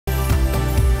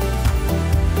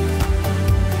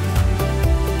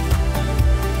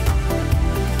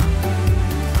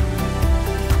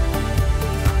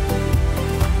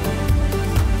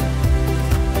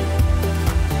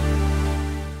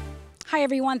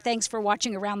everyone. Thanks for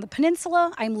watching Around the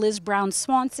Peninsula. I'm Liz Brown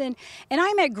Swanson, and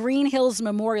I'm at Green Hills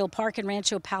Memorial Park in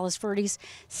Rancho Palos Verdes,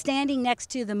 standing next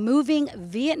to the moving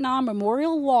Vietnam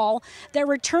Memorial Wall that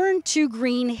returned to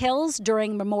Green Hills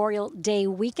during Memorial Day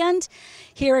weekend.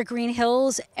 Here at Green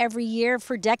Hills, every year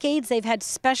for decades, they've had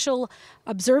special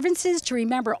observances to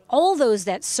remember all those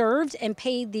that served and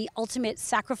paid the ultimate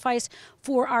sacrifice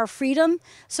for our freedom.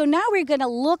 So now we're going to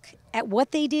look at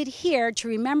what they did here to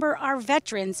remember our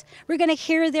veterans. We're going to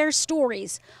hear their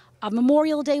stories of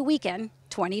Memorial Day weekend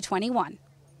 2021.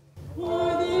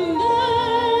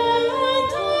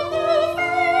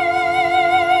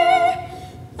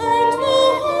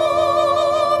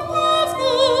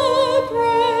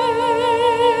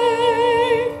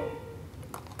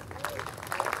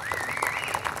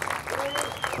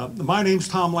 My name's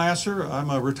Tom Lasser. I'm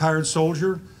a retired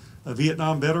soldier, a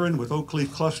Vietnam veteran with Oak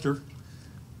Leaf Cluster.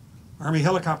 Army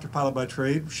helicopter pilot by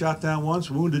trade, shot down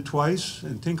once, wounded twice,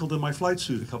 and tinkled in my flight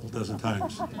suit a couple dozen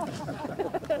times.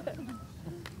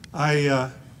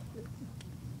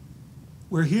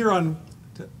 We're here to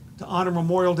honor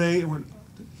Memorial Day, and we're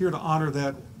here to honor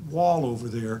that wall over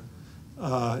there.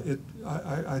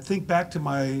 I think back to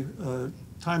my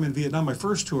time in Vietnam, my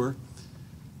first tour,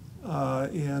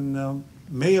 in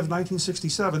May of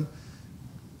 1967.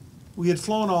 We had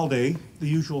flown all day, the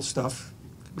usual stuff,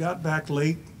 got back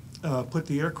late, put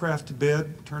the aircraft to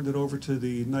bed, turned it over to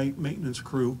the night maintenance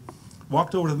crew,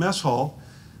 walked over to the mess hall,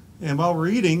 and while we're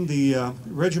eating, the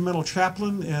regimental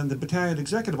chaplain and the battalion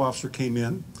executive officer came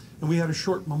in, and we had a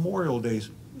short Memorial Day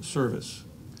service.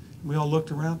 We all looked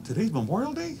around, today's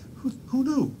Memorial Day? Who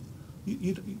knew?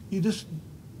 You just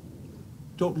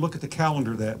don't look at the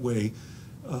calendar that way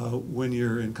when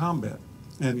you're in combat,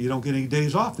 and you don't get any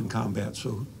days off in combat,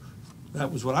 so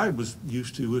that was what I was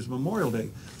used to as Memorial Day.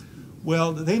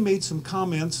 Well, they made some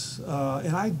comments,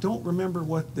 and I don't remember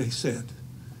what they said.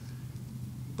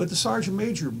 But the Sergeant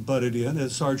Major butted in,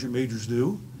 as Sergeant Majors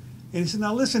do, and he said,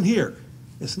 now listen here,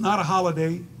 it's not a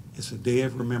holiday, it's a day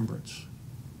of remembrance.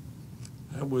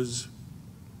 That was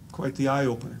quite the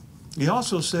eye-opener. He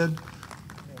also said,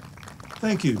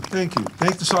 thank you, thank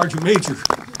the Sergeant Major,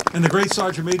 and the great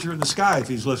Sergeant Major in the sky, if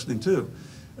he's listening too.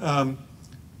 And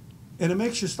it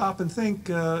makes you stop and think.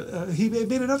 He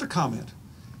made another comment.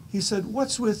 He said,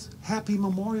 what's with Happy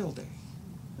Memorial Day?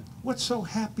 What's so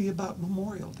happy about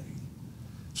Memorial Day?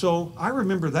 So I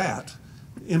remember that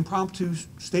impromptu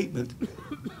statement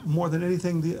more than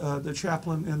anything the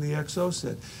chaplain and the XO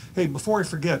said. Hey, before I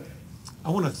forget,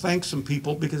 I want to thank some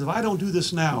people, because if I don't do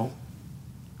this now,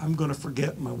 I'm going to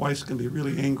forget. My wife's going to be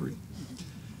really angry.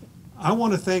 I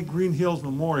want to thank Green Hills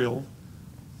Memorial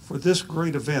for this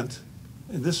great event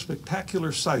and this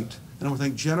spectacular site. And I want to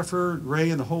thank Jennifer, Ray,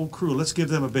 and the whole crew. Let's give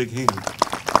them a big hand.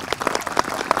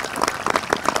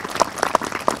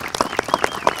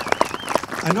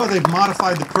 I know they've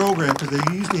modified the program, because they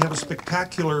usually have a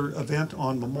spectacular event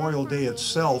on Memorial Day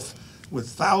itself with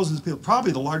thousands of people,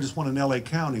 probably the largest one in LA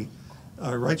County.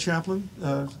 Right, Chaplain?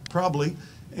 Probably.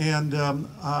 And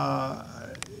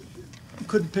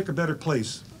couldn't pick a better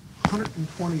place.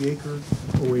 120-acre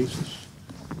oasis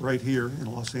right here in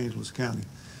Los Angeles County.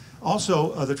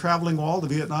 Also, the Traveling Wall, the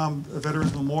Vietnam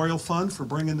Veterans Memorial Fund, for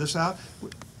bringing this out.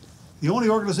 The only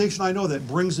organization I know that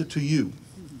brings it to you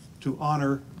to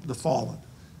honor the fallen.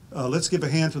 Let's give a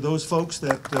hand to those folks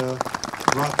that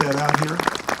brought that out here.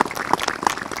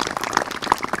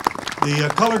 The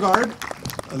Color Guard,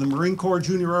 the Marine Corps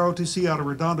Junior ROTC out of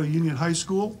Redondo Union High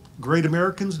School. Great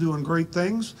Americans doing great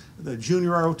things. The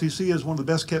Junior ROTC is one of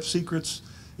the best kept secrets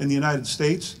in the United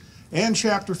States. And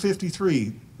Chapter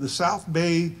 53, the South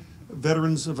Bay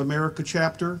Veterans of America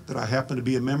chapter that I happen to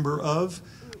be a member of.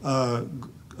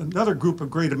 Another group of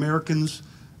great Americans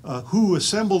who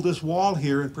assembled this wall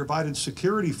here and provided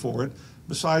security for it.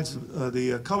 Besides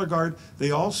the Color Guard,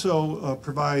 they also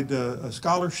provide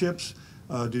scholarships,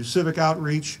 do civic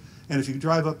outreach. And if you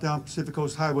drive up down Pacific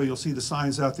Coast Highway, you'll see the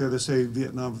signs out there that say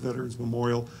Vietnam Veterans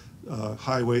Memorial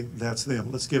Highway. That's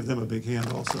them. Let's give them a big hand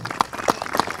also.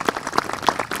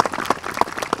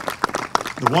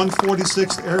 The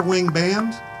 146th Air Wing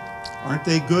Band, aren't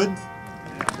they good?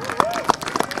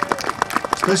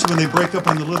 Especially when they break up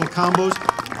into little combos.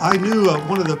 I knew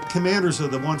one of the commanders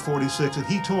of the 146, and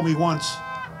he told me once,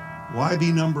 why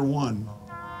be number one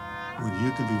when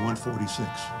you can be 146?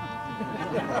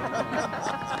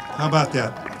 How about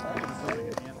that?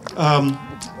 I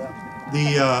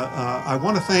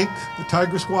want to thank the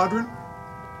Tiger Squadron,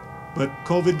 but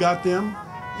COVID got them.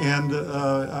 And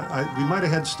we might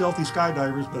have had stealthy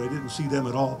skydivers, but I didn't see them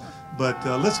at all. But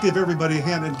let's give everybody a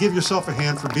hand, and give yourself a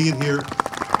hand for being here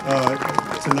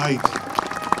tonight.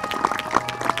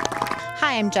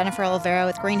 Hi, I'm Jennifer Olvera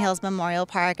with Green Hills Memorial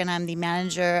Park, and I'm the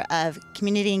manager of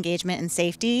community engagement and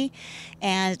safety.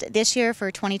 And this year for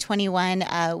 2021,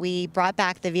 we brought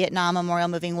back the Vietnam Memorial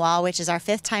Moving Wall, which is our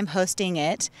 5th time hosting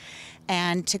it,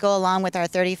 and to go along with our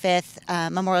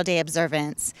 35th Memorial Day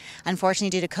observance. Unfortunately,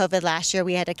 due to COVID last year,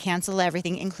 we had to cancel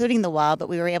everything, including the wall, but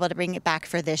we were able to bring it back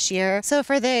for this year. So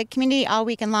for the community all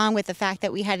weekend long, with the fact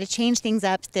that we had to change things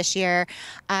up this year,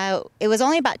 it was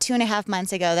only about 2.5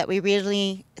 months ago that we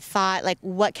really thought, like,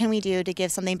 what can we do to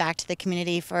give something back to the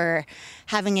community for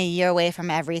having a year away from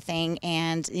everything?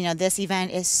 And, you know, this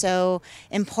event is so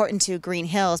important to Green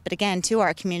Hills, but again, to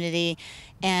our community,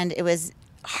 and it was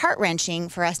heart-wrenching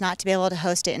for us not to be able to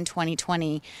host it in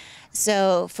 2020.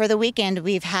 So for the weekend,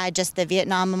 we've had just the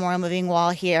Vietnam Memorial Moving Wall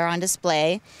here on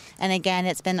display. And again,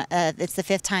 it's the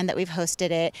 5th time that we've hosted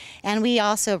it. And we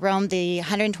also roamed the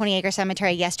 120-acre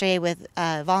cemetery yesterday with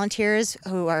volunteers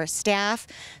who are staff,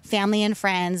 family, and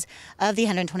friends of the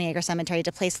 120-acre cemetery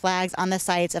to place flags on the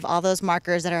sites of all those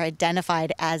markers that are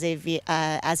identified as a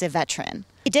veteran.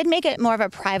 We did make it more of a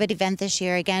private event this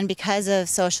year, again, because of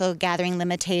social gathering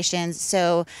limitations.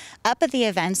 So up at the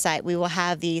event site, we will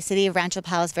have the City of Rancho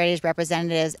Palos Verdes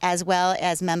representatives, as well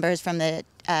as members from the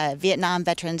Vietnam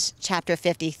Veterans Chapter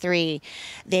 53.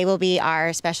 They will be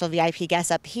our special VIP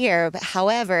guests up here. But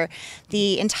however,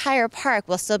 the entire park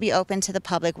will still be open to the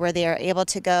public, where they are able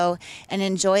to go and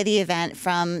enjoy the event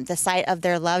from the site of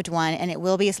their loved one, and it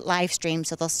will be live streamed,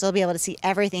 so they'll still be able to see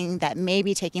everything that may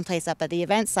be taking place up at the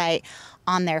event site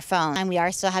on their phone. And we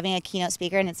are still having a keynote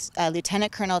speaker, and it's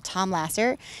Lieutenant Colonel Tom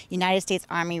Lasser, United States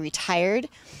Army retired.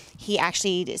 He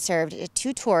actually served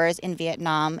 2 tours in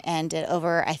Vietnam and did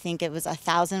over, I think it was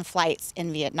 1,000 flights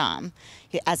in Vietnam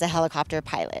as a helicopter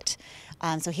pilot.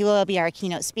 So he will be our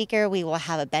keynote speaker. We will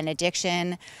have a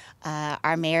benediction.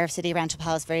 Our mayor of City of Rancho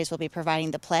Palos Verdes will be providing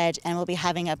the pledge, and we'll be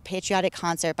having a patriotic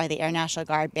concert by the Air National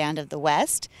Guard Band of the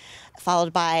West,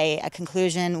 followed by a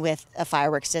conclusion with a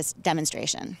fireworks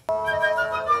demonstration.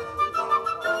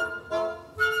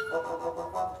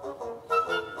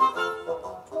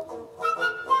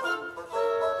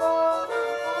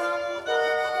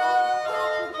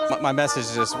 My message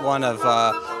is just one of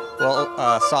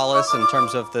solace in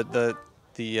terms of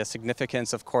the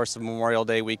significance, of course, of Memorial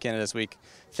Day weekend as we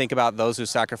think about those who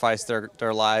sacrificed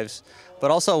their lives, but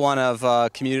also one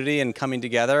of community and coming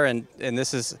together. And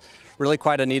this is really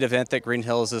quite a neat event that Green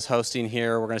Hills is hosting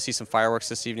here. We're going to see some fireworks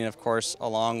this evening, of course,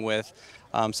 along with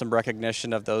some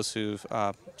recognition of those who've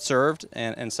served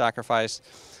and sacrificed.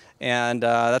 And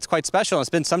that's quite special. It's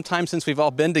been some time since we've all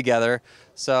been together.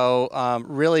 So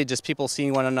really just people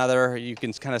seeing one another, you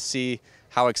can kind of see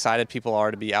how excited people are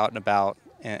to be out and about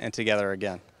and together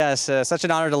again. Yes, such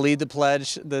an honor to lead the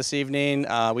pledge this evening.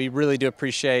 We really do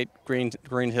appreciate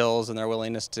Green Hills and their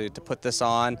willingness to put this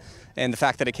on, and the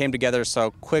fact that it came together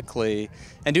so quickly.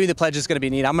 And doing the pledge is going to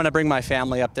be neat. I'm going to bring my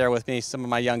family up there with me, some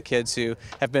of my young kids who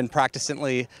have been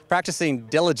practicing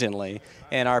diligently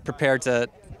and are prepared to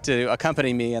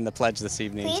accompany me in the pledge this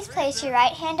evening. Please place your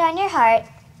right hand on your heart.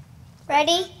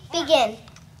 Ready? Begin.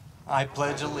 I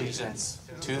pledge allegiance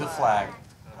to the flag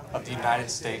of the United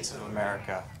States of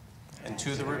America and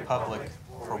to the republic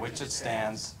for which it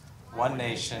stands, one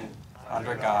nation,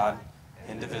 under God,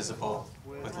 indivisible,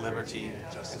 with liberty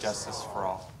and justice for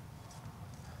all.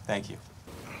 Thank you.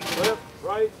 Left,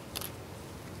 right,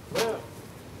 left,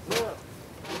 left,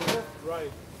 left,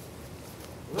 right,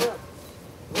 left,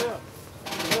 left,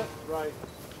 left, right.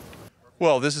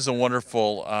 Well, this is a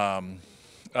wonderful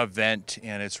event,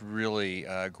 and it's really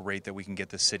great that we can get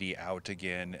the city out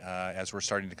again as we're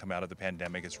starting to come out of the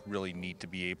pandemic. It's really neat to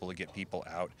be able to get people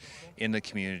out in the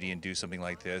community and do something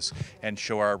like this and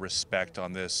show our respect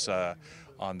on this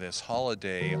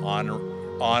holiday,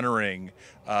 honoring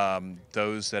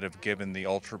those that have given the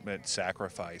ultimate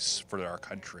sacrifice for our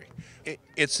country.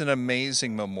 It's an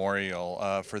amazing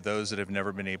memorial for those that have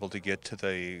never been able to get to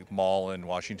the mall in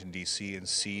Washington, D.C. and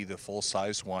see the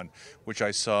full-size one, which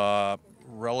I saw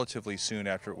relatively soon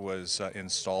after it was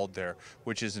installed there,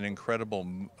 which is an incredible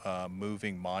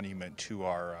moving monument to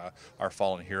our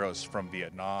fallen heroes from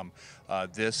Vietnam.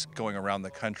 This going around the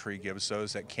country gives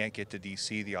those that can't get to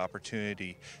DC the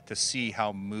opportunity to see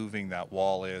how moving that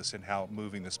wall is and how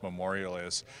moving this memorial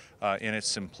is in its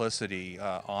simplicity,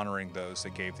 honoring those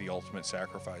that gave the ultimate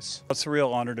sacrifice. It's a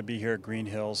real honor to be here at Green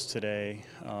Hills today.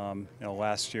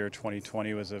 Last year,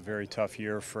 2020, was a very tough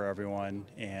year for everyone,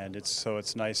 and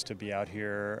it's nice to be out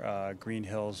here. Green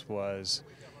Hills was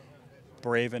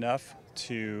brave enough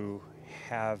to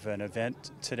have an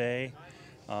event today.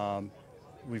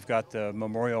 We've got the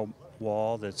memorial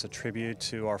wall that's a tribute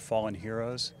to our fallen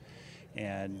heroes,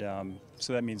 and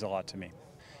so that means a lot to me.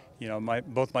 You know,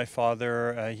 both my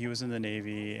father, he was in the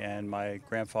Navy, and my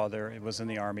grandfather was in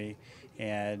the Army.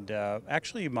 And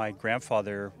actually, my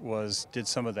grandfather did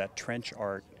some of that trench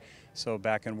art. So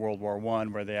back in World War I,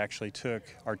 where they actually took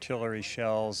artillery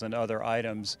shells and other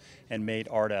items and made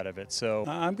art out of it. So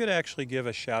I'm going to actually give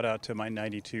a shout out to my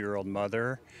 92-year-old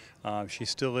mother. She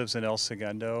still lives in El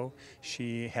Segundo.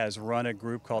 She has run a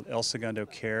group called El Segundo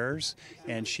Cares,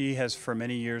 and she has for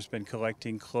many years been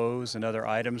collecting clothes and other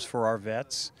items for our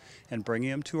vets and bringing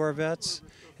them to our vets.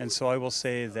 And so I will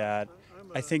say that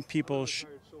I think people,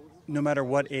 no matter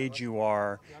what age you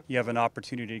are, you have an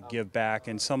opportunity to give back.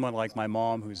 And someone like my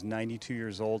mom, who's 92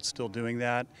 years old, still doing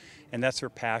that, and that's her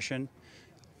passion,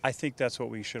 I think that's what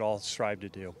we should all strive to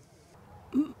do.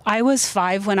 I was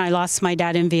 5 when I lost my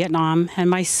dad in Vietnam, and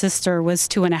my sister was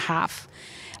 2.5.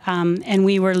 And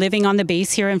we were living on the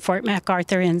base here in Fort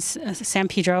MacArthur in San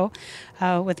Pedro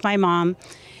with my mom.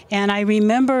 And I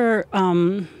remember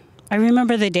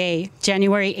the day,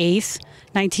 January 8th,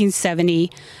 1970.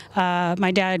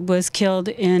 My dad was killed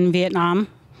in Vietnam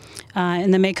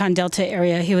in the Mekong Delta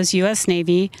area. He was U.S.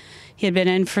 Navy. He had been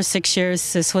in for 6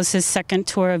 years. This was his second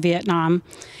tour of Vietnam.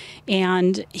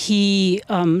 And he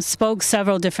spoke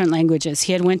several different languages.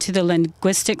 He had went to the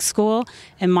linguistic school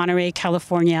in Monterey,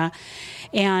 California,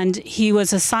 and he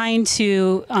was assigned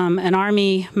to an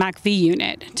Army MACV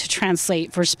unit to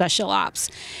translate for special ops.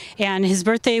 And his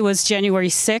birthday was January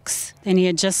 6th, and he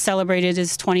had just celebrated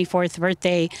his 24th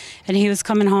birthday, and he was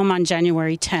coming home on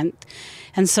January 10th.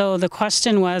 And so the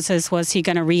question was he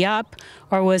going to re-up,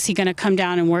 or was he going to come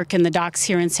down and work in the docks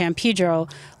here in San Pedro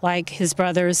like his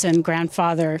brothers and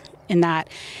grandfather in that?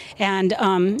 And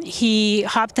he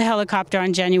hopped the helicopter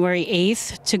on January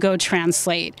 8th to go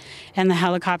translate. And the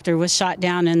helicopter was shot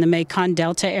down in the Mekong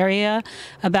Delta area,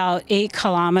 about 8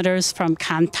 kilometers from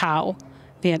Can Thao,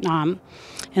 Vietnam.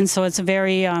 And so it's a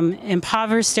very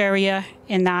impoverished area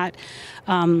in that.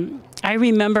 I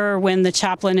remember when the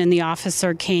chaplain and the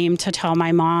officer came to tell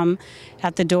my mom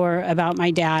at the door about my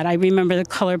dad. I remember the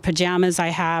colored pajamas I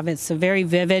have. It's a very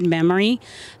vivid memory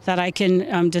that I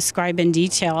can describe in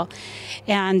detail.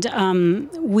 And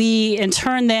we, in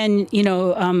turn, then,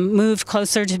 moved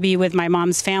closer to be with my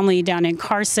mom's family down in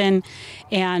Carson.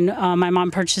 And my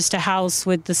mom purchased a house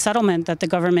with the settlement that the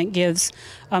government gives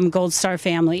Gold Star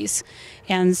families.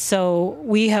 And so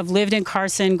we have lived in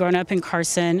Carson, grown up in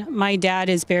Carson. My dad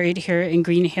is buried here in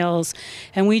Green Hills,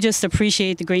 and we just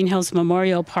appreciate the Green Hills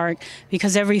Memorial Park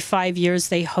because every 5 years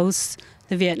they host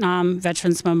the Vietnam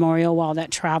Veterans Memorial Wall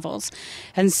that travels.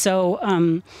 And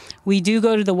so we do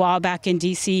go to the wall back in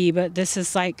DC, but this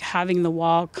is like having the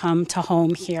wall come to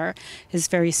home here is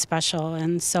very special.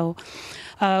 And so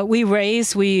we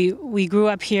grew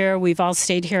up here. We've all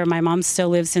stayed here. My mom still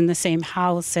lives in the same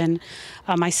house, and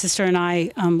my sister and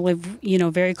I live,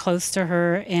 very close to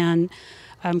her, and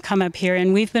come up here.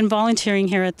 And we've been volunteering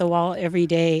here at the wall every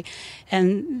day.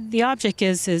 And the object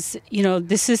is this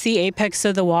is the apex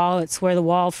of the wall. It's where the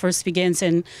wall first begins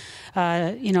in,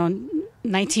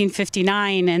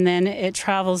 1959, and then it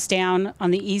travels down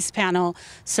on the east panel,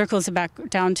 circles back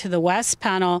down to the west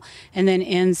panel, and then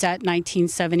ends at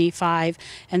 1975.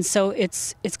 And so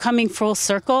it's coming full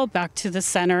circle back to the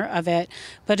center of it.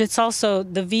 But it's also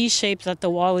the V shape that the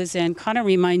wall is in kind of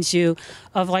reminds you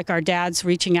of like our dads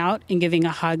reaching out and giving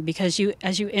a hug, because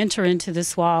as you enter into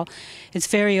this wall, it's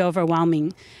very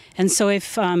overwhelming. And so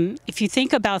if you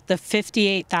think about the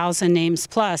 58,000 names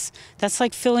plus, that's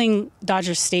like filling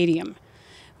Dodger Stadium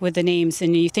with the names,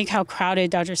 and you think how crowded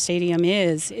Dodger Stadium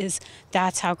is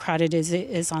that's how crowded it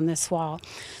is on this wall.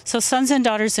 So Sons and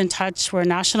Daughters in Touch, we're a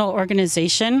national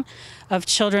organization of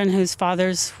children whose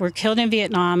fathers were killed in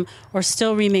Vietnam or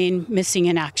still remain missing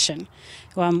in action.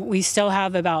 We still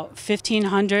have about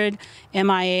 1,500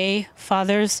 MIA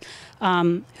fathers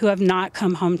who have not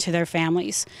come home to their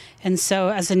families. And so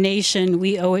as a nation,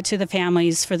 we owe it to the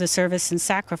families for the service and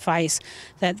sacrifice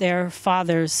that their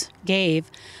fathers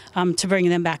gave to bring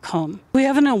them back home. We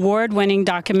have an award-winning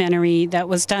documentary that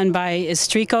was done by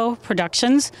Estrico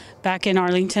Productions back in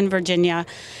Arlington, Virginia.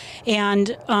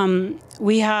 And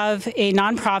we have a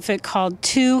nonprofit called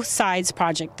 2 Sides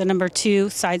Project, the number 2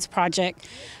 Sides Project.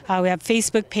 We have a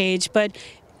Facebook page, but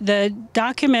the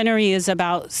documentary is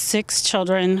about 6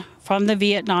 children from the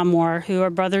Vietnam War who are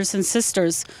brothers and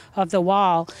sisters of the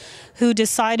wall, who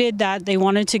decided that they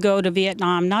wanted to go to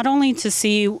Vietnam, not only to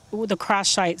see the crash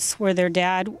sites where their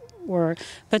dad were,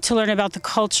 but to learn about the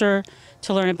culture,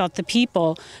 to learn about the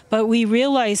people. But we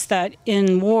realized that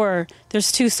in war,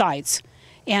 there's 2 sides.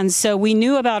 And so we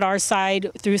knew about our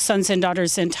side through Sons and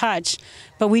Daughters in Touch,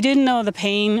 but we didn't know the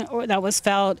pain that was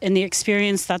felt and the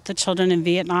experience that the children in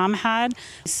Vietnam had.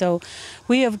 So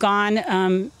we have gone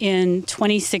in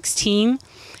 2016,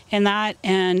 and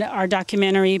our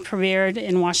documentary premiered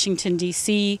in Washington,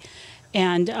 D.C.,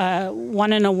 and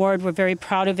won an award. We're very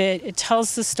proud of it. It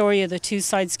tells the story of the two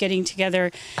sides getting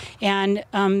together and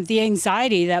the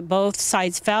anxiety that both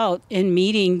sides felt in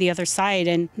meeting the other side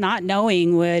and not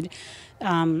knowing would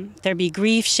there be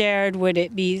grief shared, would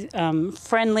it be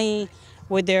friendly,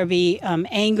 would there be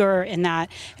anger in that.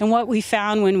 And what we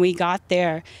found when we got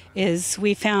there is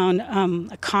we found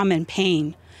a common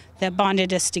pain that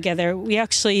bonded us together. We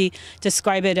actually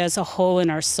describe it as a hole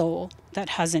in our soul that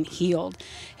hasn't healed.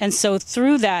 And so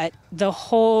through that, the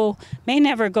hole may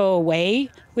never go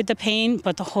away with the pain,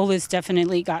 but the hole has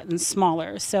definitely gotten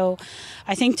smaller. So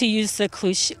I think, to use the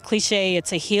cliche,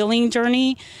 it's a healing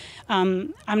journey.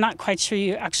 I'm not quite sure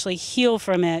you actually heal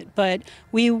from it, but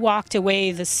we walked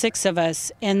away, the 6 of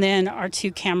us, and then our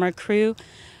 2 camera crew,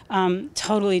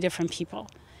 totally different people.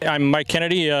 I'm Mike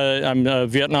Kennedy. I'm a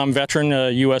Vietnam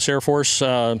veteran, U.S. Air Force,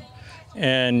 and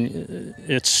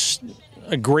it's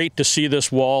great to see this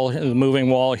wall, the moving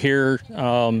wall here,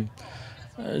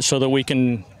 so that we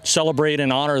can celebrate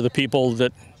and honor the people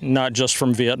that, not just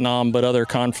from Vietnam, but other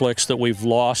conflicts that we've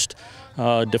lost,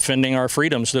 defending our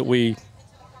freedoms that we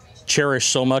cherish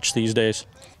so much these days.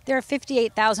 There are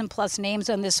 58,000 plus names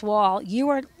on this wall. You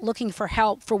are looking for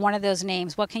help for one of those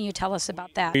names. What can you tell us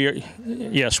about that?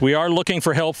 Yes, we are looking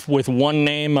for help with one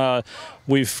name.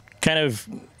 We've kind of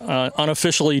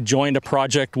unofficially joined a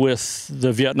project with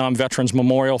the Vietnam Veterans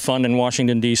Memorial Fund in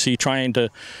Washington, D.C., trying to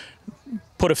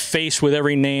put a face with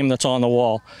every name that's on the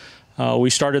wall.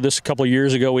 We started this a couple of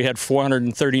years ago. We had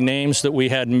 430 names that we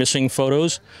had missing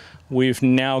photos. We've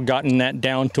now gotten that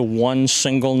down to one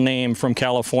single name from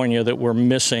California that we're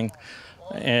missing,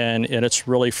 and it's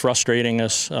really frustrating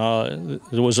us. There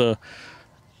was a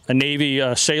Navy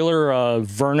sailor,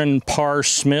 Vernon Parr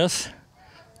Smith.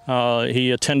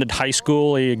 He attended high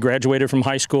school. He graduated from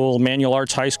high school, Manual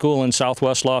Arts High School in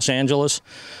Southwest Los Angeles,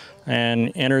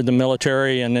 and entered the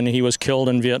military, and then he was killed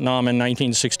in Vietnam in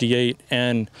 1968.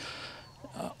 And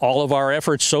all of our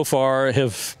efforts so far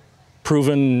have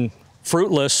proven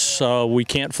fruitless. We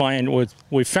can't find,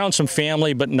 we found some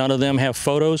family, but none of them have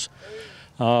photos.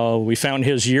 We found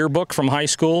his yearbook from high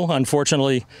school.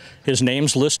 Unfortunately, his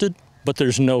name's listed, but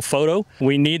there's no photo.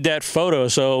 We need that photo,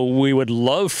 so we would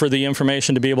love for the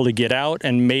information to be able to get out,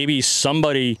 and maybe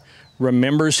somebody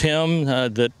remembers him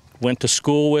that went to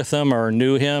school with him or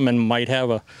knew him and might have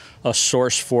a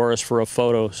source for us for a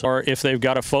photo. Or if they've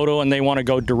got a photo and they want to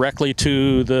go directly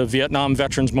to the Vietnam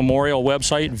Veterans Memorial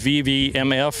website,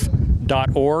 vvmf.org,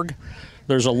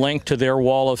 there's a link to their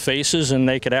wall of faces, and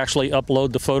they could actually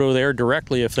upload the photo there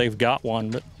directly if they've got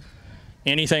one. But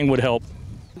anything would help,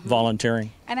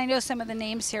 volunteering. And I know some of the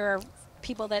names here are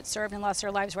people that served and lost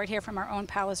their lives right here from our own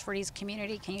Palos Verdes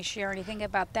community. Can you share anything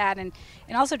about that, and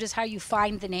also just how you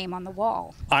find the name on the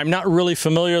wall? I'm not really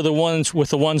familiar with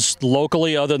the ones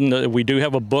locally, other than that we do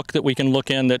have a book that we can look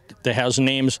in that has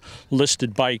names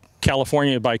listed by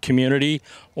California, by community,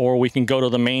 or we can go to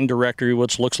the main directory,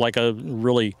 which looks like a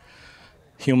really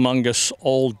humongous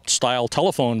old style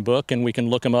telephone book, and we can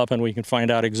look them up and we can find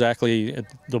out exactly.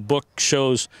 The book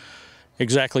shows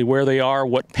exactly where they are,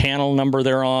 what panel number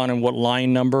they're on, and what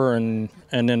line number, and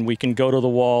then we can go to the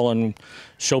wall and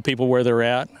show people where they're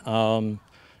at.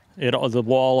 The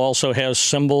wall also has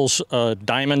symbols, a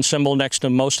diamond symbol next to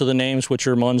most of the names, which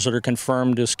are ones that are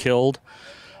confirmed as killed.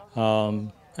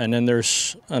 And then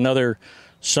there's another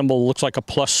symbol, looks like a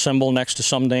plus symbol next to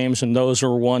some names, and those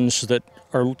are ones that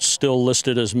are still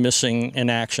listed as missing in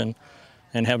action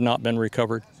and have not been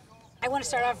recovered. I want to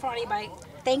start off, Ronnie, by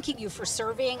thanking you for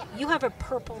serving. You have a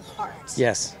Purple Heart.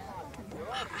 Yes.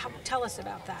 Tell us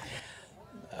about that.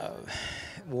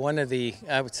 One of the,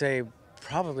 I would say,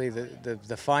 probably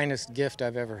the finest gift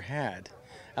I've ever had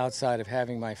outside of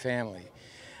having my family.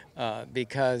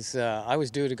 Because I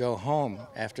was due to go home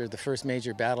after the first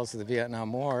major battles of the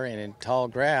Vietnam War, and in tall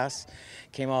grass,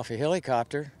 came off a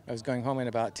helicopter. I was going home in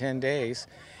about 10 days,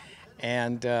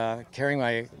 and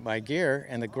carrying my gear,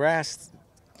 and the grass,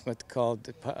 what's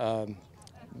called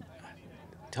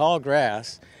tall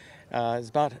grass, is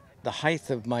about the height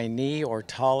of my knee or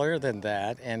taller than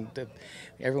that, and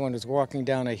everyone was walking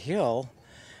down a hill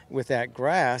with that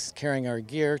grass, carrying our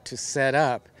gear to set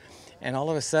up. And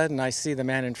all of a sudden, I see the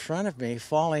man in front of me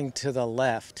falling to the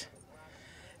left.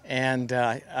 And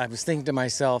I was thinking to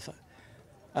myself,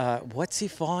 what's he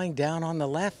falling down on the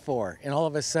left for? And all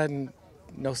of a sudden,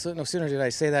 no sooner did I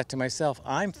say that to myself,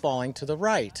 I'm falling to the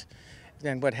right.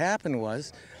 And what happened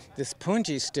was this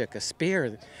punji stick, a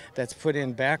spear that's put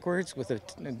in backwards with a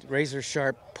razor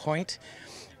sharp point,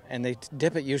 and they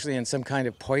dip it usually in some kind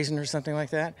of poison or something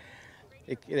like that.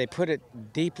 They put it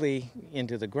deeply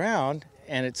into the ground,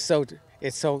 and it's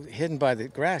so hidden by the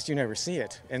grass you never see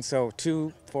it. And so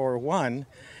 2 for 1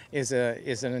 is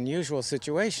an unusual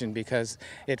situation, because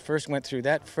it first went through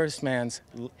that first man's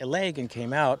leg and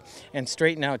came out and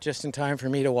straightened out just in time for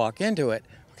me to walk into it.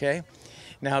 Okay.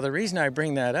 Now the reason I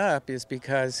bring that up is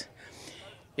because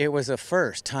it was the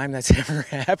first time that's ever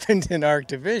happened in our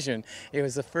division. It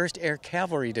was the 1st Air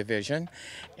Cavalry Division,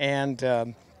 and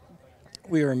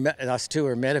us two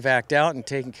were medevaced out and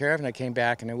taken care of, and I came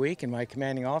back in a week, and my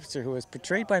commanding officer, who was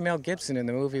portrayed by Mel Gibson in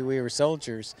the movie We Were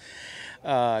Soldiers,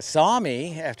 saw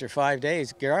me after 5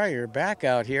 days. "Gary, you're back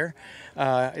out here.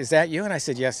 Is that you?" And I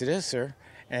said, "Yes, it is, sir."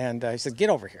 And he said,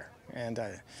 "Get over here." And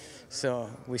so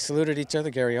we saluted each other,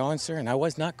 "Gary Owen, sir," and I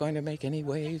was not going to make any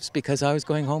waves because I was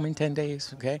going home in 10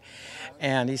 days, okay?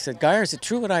 And he said, "Guy, is it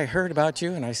true what I heard about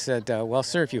you?" And I said, "Well,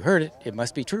 sir, if you heard it, it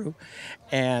must be true."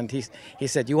 And he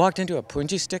said, "You walked into a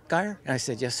punji stick, Guy?" And I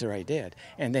said, "Yes, sir, I did."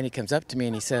 And then he comes up to me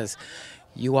and he says,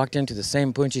 "You walked into the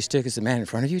same punji stick as the man in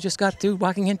front of you just got through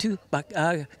walking into,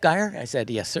 Geyer?" I said,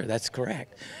 "Yes, sir, that's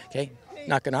correct." Okay,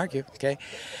 not going to argue, okay?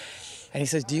 And he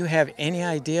says, "Do you have any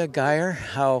idea, Geyer,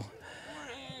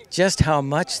 just how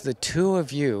much the two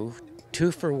of you,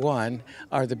 2 for 1,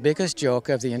 are the biggest joke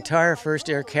of the entire 1st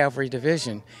Air Cavalry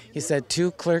Division?" He said,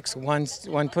 "2 clerks, one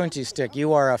punji stick.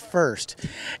 You are a first."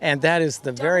 And that is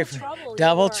the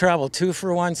double trouble, 2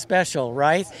 for 1 special,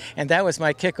 right? And that was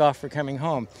my kickoff for coming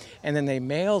home. And then they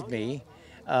mailed me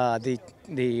the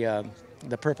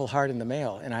Purple Heart in the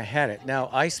mail, and I had it. Now,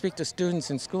 I speak to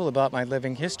students in school about my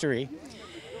living history,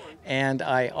 and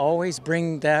I always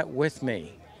bring that with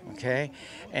me. Okay,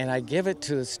 and I give it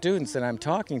to the students that I'm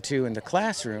talking to in the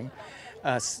classroom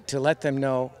to let them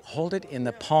know, hold it in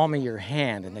the palm of your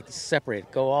hand, and they can separate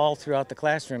it, go all throughout the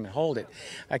classroom and hold it,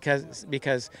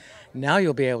 because now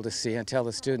you'll be able to see and tell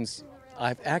the students,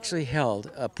 I've actually held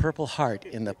a Purple Heart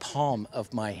in the palm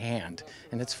of my hand,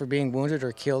 and it's for being wounded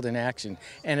or killed in action,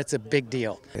 and it's a big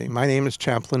deal. My name is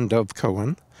Chaplain Dove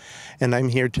Cohen, and I'm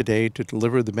here today to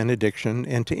deliver the benediction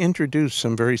and to introduce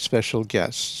some very special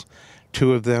guests.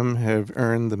 2 of them have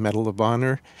earned the Medal of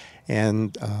Honor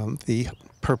and the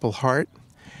Purple Heart,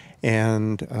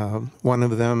 and one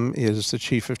of them is the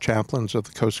Chief of Chaplains of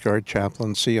the Coast Guard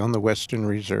Chaplaincy on the Western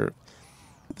Reserve.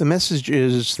 The message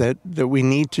is that we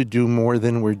need to do more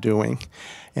than we're doing,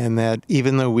 and that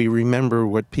even though we remember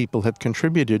what people have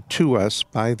contributed to us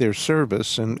by their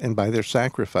service and by their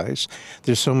sacrifice,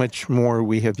 there's so much more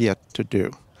we have yet to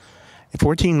do.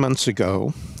 14 months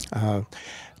ago,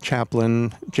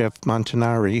 Chaplain Jeff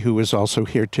Montanari, who is also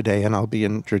here today, and I'll be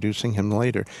introducing him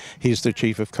later. He's the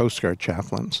Chief of Coast Guard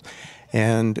Chaplains.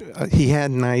 And he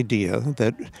had an idea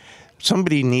that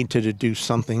somebody needed to do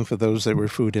something for those that were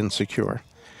food insecure.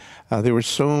 There were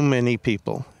so many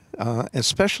people,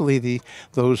 especially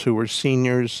those who were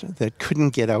seniors that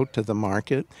couldn't get out to the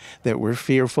market, that were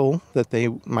fearful that they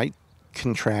might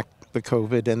contract the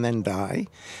COVID and then die.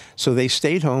 So they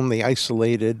stayed home, they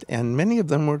isolated, and many of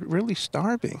them were really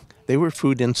starving. They were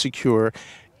food insecure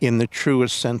in the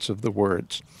truest sense of the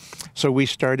words. So we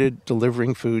started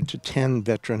delivering food to 10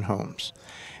 veteran homes,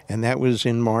 and that was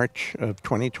in March of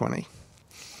 2020.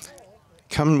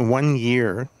 Come 1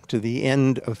 year to the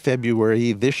end of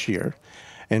February this year,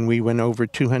 and we went over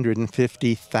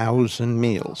 250,000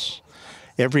 meals.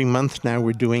 Every month now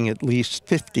we're doing at least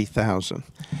 50,000.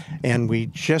 And we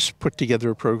just put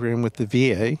together a program with the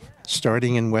VA,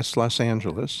 starting in West Los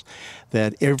Angeles,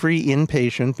 that every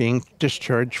inpatient being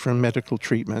discharged from medical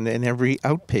treatment and every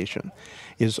outpatient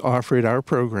is offered our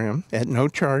program at no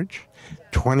charge,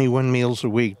 21 meals a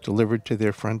week delivered to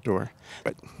their front door.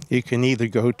 But you can either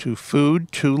go to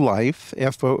foodtolife,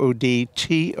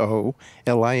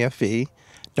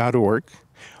 FOODTOLIFE.org,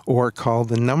 or call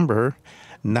the number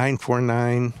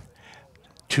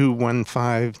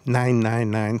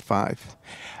 949-215-9995.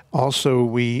 Also,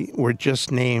 we were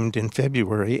just named in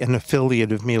February an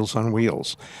affiliate of Meals on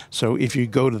Wheels. So if you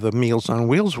go to the Meals on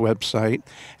Wheels website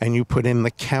and you put in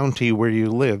the county where you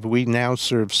live, we now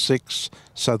serve 6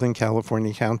 Southern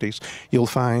California counties. You'll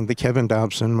find the Kevin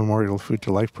Dobson Memorial Food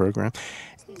to Life program.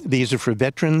 These are for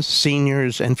veterans,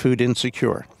 seniors, and food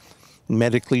insecure,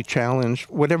 medically challenged,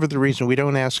 whatever the reason. We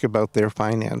don't ask about their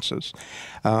finances.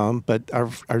 But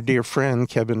our dear friend,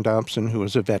 Kevin Dobson, who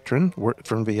was a veteran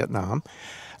from Vietnam,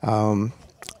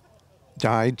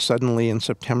 died suddenly in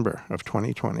September of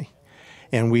 2020.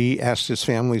 And we asked his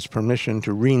family's permission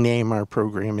to rename our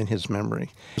program in his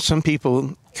memory. Some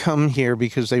people come here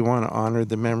because they want to honor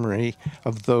the memory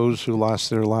of those who lost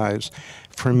their lives.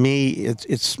 For me,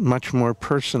 it's much more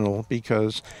personal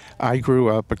because I grew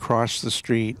up across the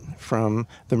street from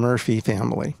the Murphy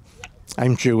family.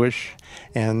 I'm Jewish,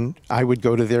 and I would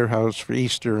go to their house for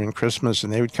Easter and Christmas,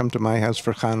 and they would come to my house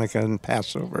for Hanukkah and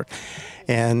Passover.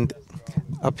 And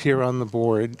up here on the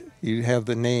board, you have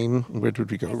the name. Where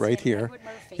did we go? Right here.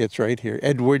 It's right here.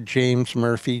 Edward James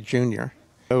Murphy, Jr.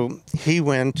 So he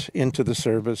went into the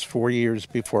service 4 years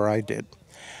before I did.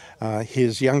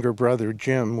 His younger brother,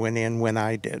 Jim, went in when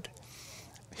I did.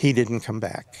 He didn't come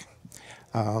back.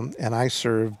 And I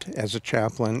served as a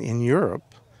chaplain in Europe,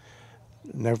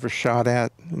 never shot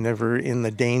at, never in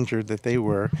the danger that they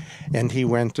were. And he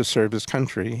went to serve his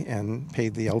country and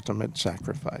paid the ultimate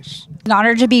sacrifice. An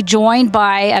honor to be joined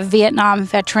by a Vietnam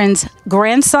veteran's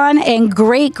grandson and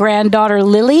great-granddaughter,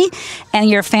 Lily, and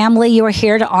your family. You are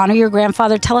here to honor your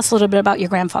grandfather. Tell us a little bit about your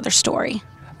grandfather's story.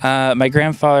 My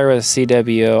grandfather was a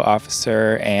CWO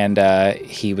officer, and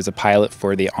he was a pilot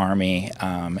for the Army,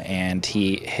 and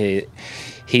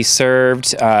he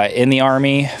served in the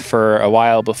Army for a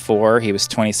while before. He was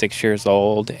 26 years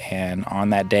old, and on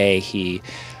that day he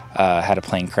had a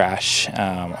plane crash in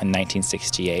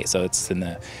 1968. So it's in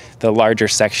the larger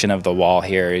section of the wall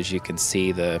here, as you can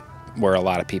see, where a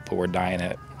lot of people were dying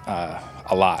at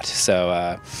a lot.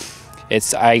 So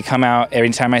I come out every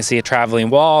time I see a traveling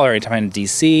wall, or anytime I'm in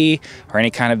DC, or any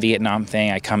kind of Vietnam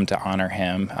thing, I come to honor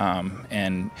him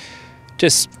and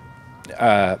just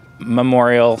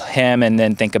memorial him, and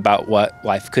then think about what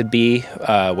life could be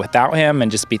without him,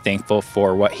 and just be thankful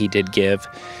for what he did give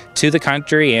to the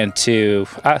country and to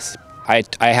us.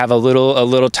 I have a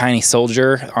little tiny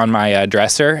soldier on my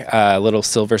dresser, a little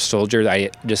silver soldier,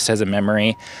 just as a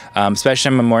memory, especially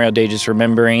on Memorial Day, just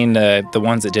remembering the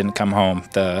ones that didn't come home,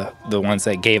 the ones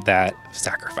that gave that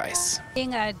sacrifice.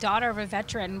 Being a daughter of a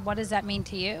veteran, what does that mean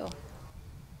to you?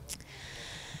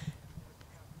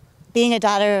 Being a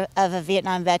daughter of a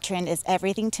Vietnam veteran is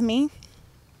everything to me.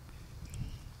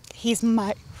 He's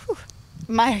my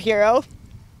hero.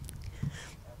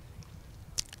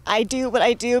 I do what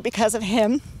I do because of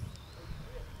him.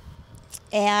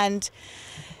 And,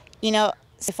 you know,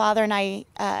 my father and I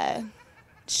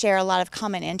share a lot of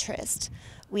common interest.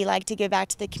 We like to give back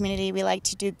to the community. We like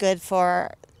to do good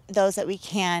for those that we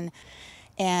can.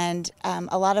 And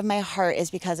a lot of my heart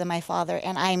is because of my father.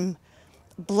 And I'm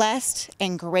blessed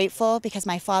and grateful because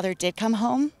my father did come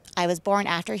home. I was born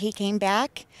after he came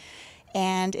back.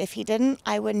 And if he didn't,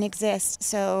 I wouldn't exist.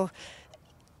 So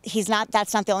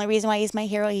that's not the only reason why he's my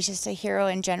hero. He's just a hero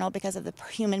in general because of the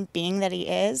human being that he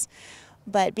is.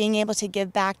 But being able to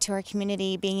give back to our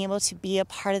community, being able to be a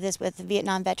part of this with the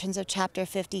Vietnam Veterans of Chapter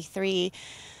 53,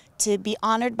 to be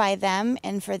honored by them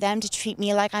and for them to treat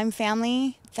me like I'm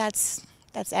family, that's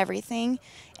everything.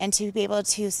 And to be able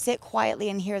to sit quietly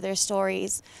and hear their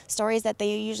stories that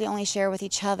they usually only share with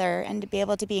each other, and to be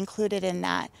able to be included in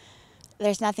that,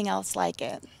 there's nothing else like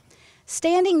it.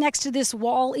 Standing next to this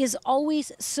wall is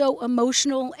always so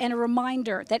emotional, and a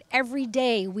reminder that every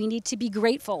day we need to be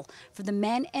grateful for the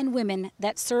men and women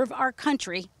that serve our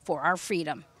country for our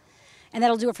freedom. And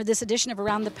that'll do it for this edition of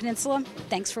Around the Peninsula.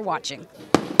 Thanks for watching.